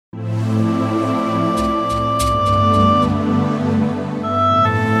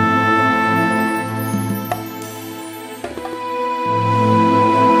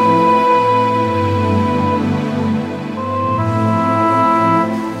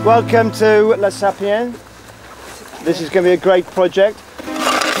Welcome to La Sapiniere. This is going to be a great project.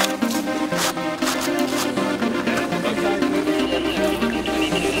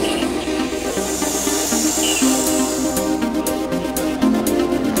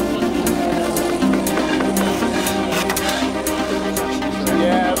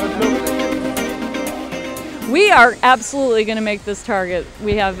 We are absolutely going to make this target.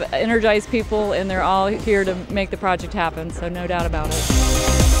 We have energized people and they're all here to make the project happen, so no doubt about it.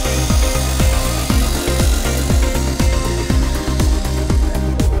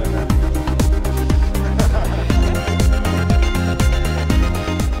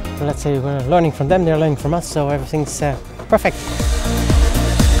 Let's say we're learning from them, they're learning from us, so everything's perfect.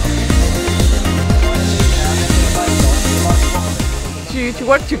 To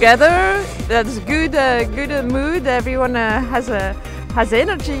work together, that's good. Good mood. Everyone has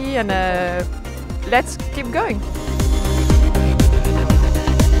energy, and let's keep going.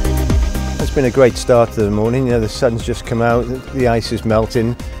 It's been a great start to the morning. You know, the sun's just come out, the ice is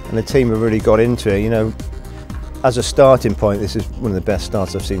melting, and the team have really got into it. You know, as a starting point, this is one of the best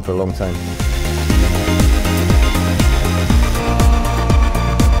starts I've seen for a long time.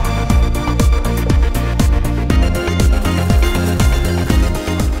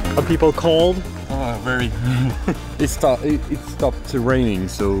 Are people cold? Very. It stopped raining,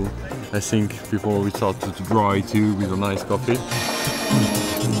 so I think people will start to dry too with a nice coffee.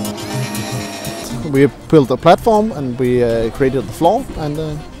 We built a platform and we created the floor,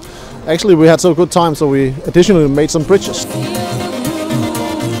 and actually we had so good time, so we additionally made some bridges.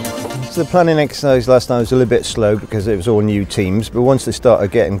 So the planning exercise last night was a little bit slow because it was all new teams, but once they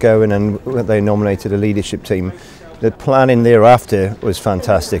started getting going and they nominated a leadership team, the planning thereafter was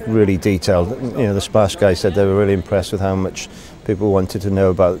fantastic, really detailed. You know, the Splash guys said they were really impressed with how much people wanted to know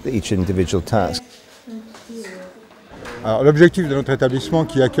about each individual task. L'objectif de notre établissement,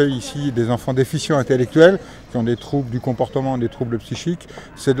 qui accueille ici des enfants déficients intellectuels, qui ont des troubles du comportement, des troubles psychiques,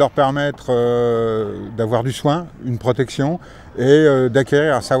 c'est de leur permettre d'avoir du soin, une protection et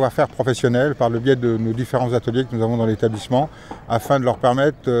d'acquérir un savoir-faire professionnel par le biais de nos différents ateliers que nous avons dans l'établissement, afin de leur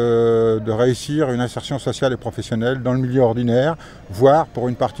permettre de réussir une insertion sociale et professionnelle dans le milieu ordinaire, voire pour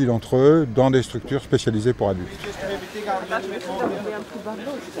une partie d'entre eux dans des structures spécialisées pour adultes.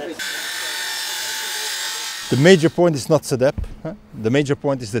 The major point is not Cedep, the major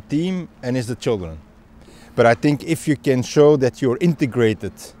point is the team and is the children. But I think if you can show that you're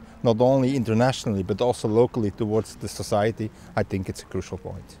integrated, not only internationally but also locally towards the society, I think it's a crucial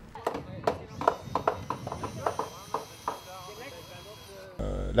point.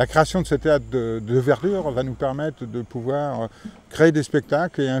 La création de ce théâtre de verdure va nous permettre de pouvoir créer des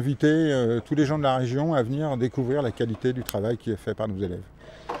spectacles et inviter tous les gens de la région à venir découvrir la qualité du travail qui est fait par nos élèves.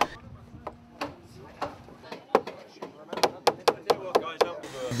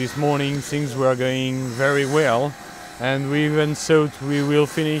 This morning things were going very well, and we even thought we will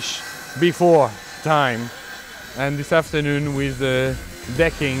finish before time. And this afternoon with the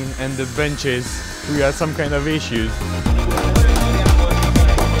decking and the benches we had some kind of issues.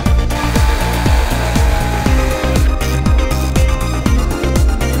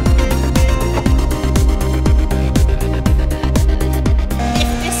 If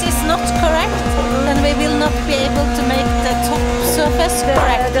this is not correct, then we will not be able to make the top surface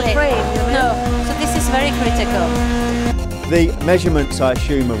correctly. The frame, you mean? No, so this is very critical. The measurements, I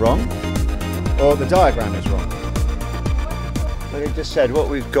assume, are wrong, or the diagram is wrong. Like I just said, what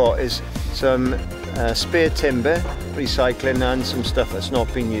we've got is some spare timber, recycling, and some stuff that's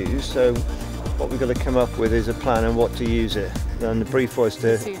not been used. So what we've got to come up with is a plan on what to use it. And the brief was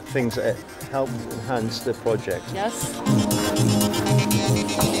to things that help enhance the project. Yes.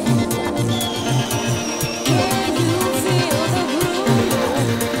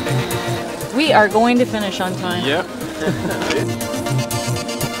 We are going to finish on time. Yeah.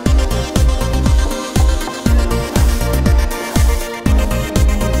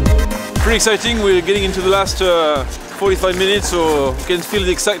 Pretty exciting. We're getting into the last 45 minutes, so we can feel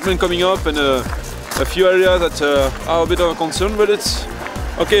the excitement coming up, and a few areas that are a bit of a concern, but it's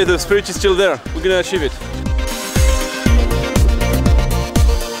okay. The spirit is still there. We're gonna achieve it.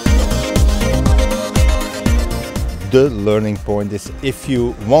 The learning point is if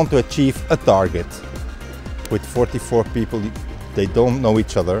you want to achieve a target with 44 people, they don't know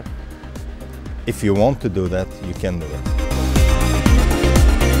each other. If you want to do that, you can do it.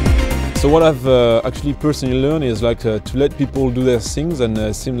 So what I've actually personally learned is like to let people do their things, and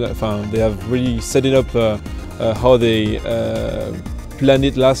seems like they have really set it up how they planned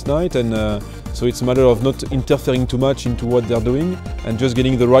it last night, and so it's a matter of not interfering too much into what they're doing and just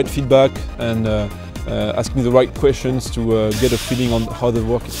getting the right feedback and asking the right questions to get a feeling on how the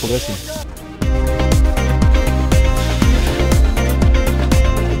work is progressing.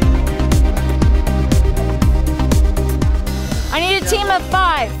 I need a team of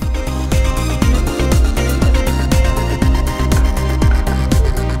 5.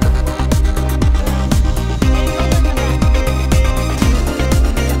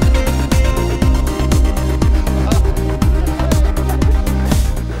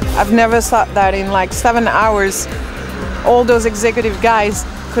 I've never thought that in like 7 hours, all those executive guys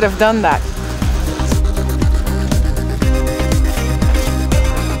could have done that.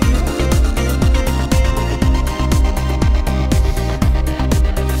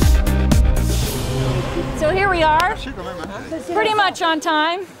 So here we are, pretty much on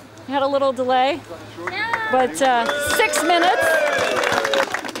time. We had a little delay, but 6 minutes.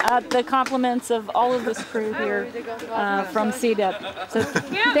 The compliments of all of this crew here from Cedep. So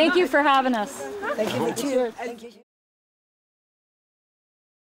thank you for having us. Thank you.